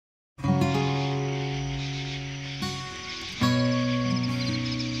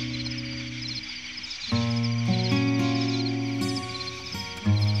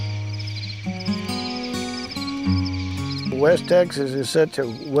West Texas is such a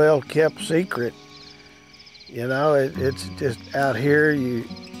well-kept secret. You know, it's just out here,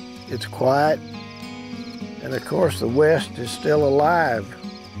 it's quiet. And of course, the West is still alive.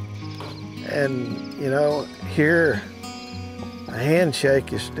 And, you know, here, a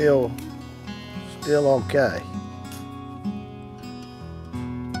handshake is still okay.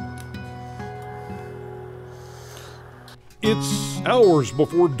 It's hours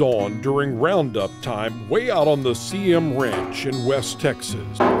before dawn during roundup time way out on the CM Ranch in West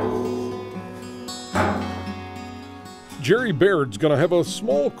Texas. Jerry Baird's gonna have a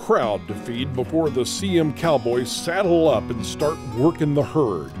small crowd to feed before the CM cowboys saddle up and start working the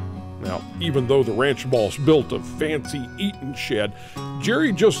herd. Now, even though the ranch boss built a fancy eating shed,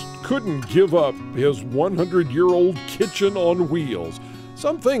 Jerry just couldn't give up his 100-year-old kitchen on wheels.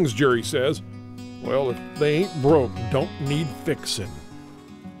 Some things, Jerry says, well, if they ain't broke, don't need fixing.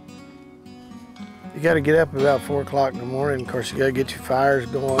 You got to get up about 4 o'clock in the morning. Of course, you got to get your fires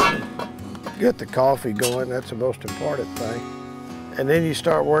going, get the coffee going. That's the most important thing. And then you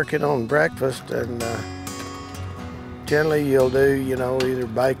start working on breakfast, and generally you'll do, you know, either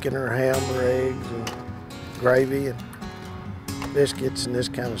bacon or ham or eggs and gravy and biscuits and this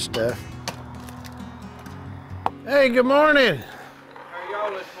kind of stuff. Hey, good morning. How are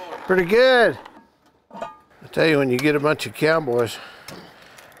y'all this morning? Pretty good. I tell you, when you get a bunch of cowboys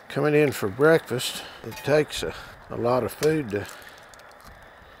coming in for breakfast, it takes a lot of food to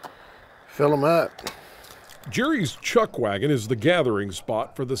fill them up. Jerry's Chuckwagon is the gathering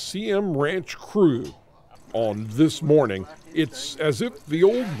spot for the CM Ranch crew. On this morning, it's as if the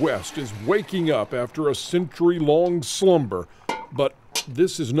Old West is waking up after a century-long slumber. But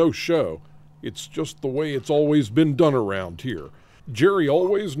this is no show. It's just the way it's always been done around here. Jerry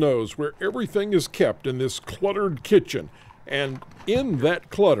always knows where everything is kept in this cluttered kitchen, and in that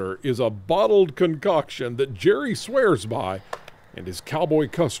clutter is a bottled concoction that Jerry swears by and his cowboy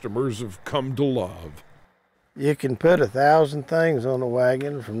customers have come to love. You can put 1,000 things on the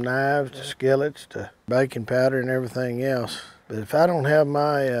wagon, from knives to skillets to baking powder and everything else. But if I don't have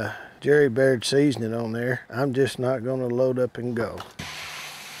my Jerry Baird seasoning on there, I'm just not going to load up and go.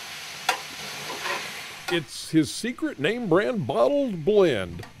 It's his secret name brand bottled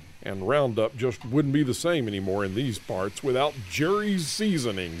blend, and Roundup just wouldn't be the same anymore in these parts without Jerry's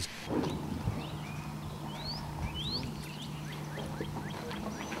seasonings.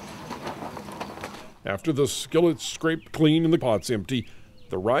 After the skillet's scraped clean and the pot's empty,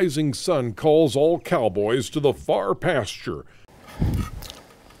 the rising sun calls all cowboys to the far pasture.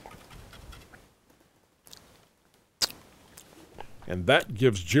 And that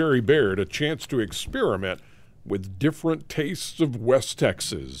gives Jerry Baird a chance to experiment with different tastes of West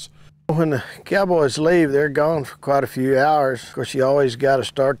Texas. When the cowboys leave, they're gone for quite a few hours. Of course, you always got to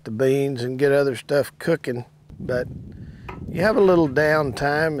start the beans and get other stuff cooking, but you have a little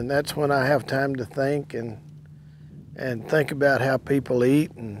downtime, and that's when I have time to think and think about how people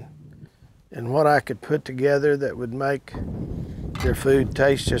eat and what I could put together that would make their food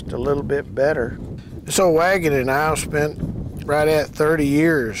taste just a little bit better. This old wagon and I spent right at 30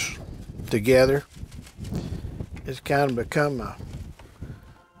 years together. It's kind of become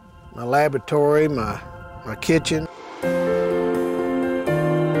my laboratory, my kitchen.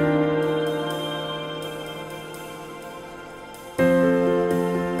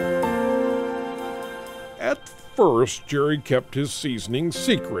 At first, Jerry kept his seasoning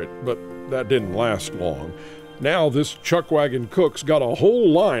secret, but that didn't last long. Now this Chuckwagon cook's got a whole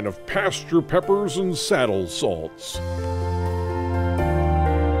line of pasture peppers and saddle salts.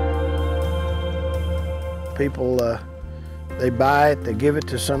 People, they buy it, they give it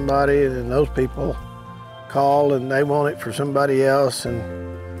to somebody, and then those people call and they want it for somebody else,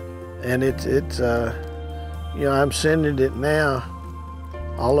 and it's you know, I'm sending it now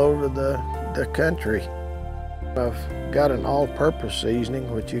all over the country. I've got an all-purpose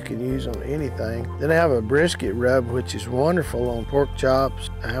seasoning, which you can use on anything. Then I have a brisket rub, which is wonderful on pork chops.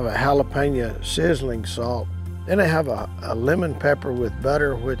 I have a jalapeno sizzling salt. Then I have a lemon pepper with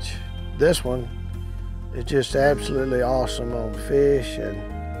butter, which this one is just absolutely awesome on fish and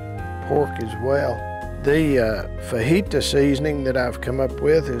pork as well. The fajita seasoning that I've come up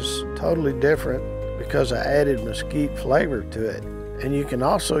with is totally different because I added mesquite flavor to it. And you can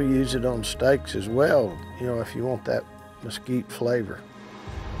also use it on steaks as well, you know, if you want that mesquite flavor.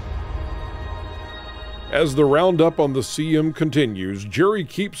 As the roundup on the CM continues, Jerry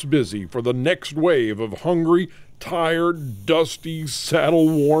keeps busy for the next wave of hungry, tired, dusty,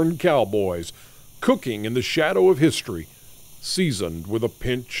 saddle-worn cowboys, cooking in the shadow of history, seasoned with a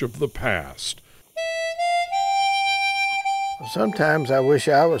pinch of the past. Sometimes I wish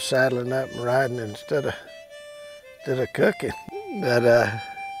I was saddling up and riding instead of instead of cooking. But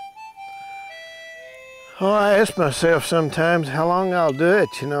I ask myself sometimes how long I'll do it.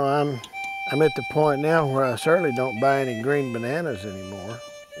 You know, I'm at the point now where I certainly don't buy any green bananas anymore,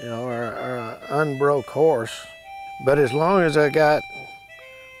 you know, or an unbroke horse. But as long as I got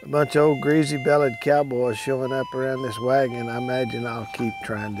a bunch of old greasy-bellied cowboys showing up around this wagon, I imagine I'll keep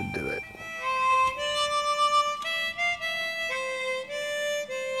trying to do it.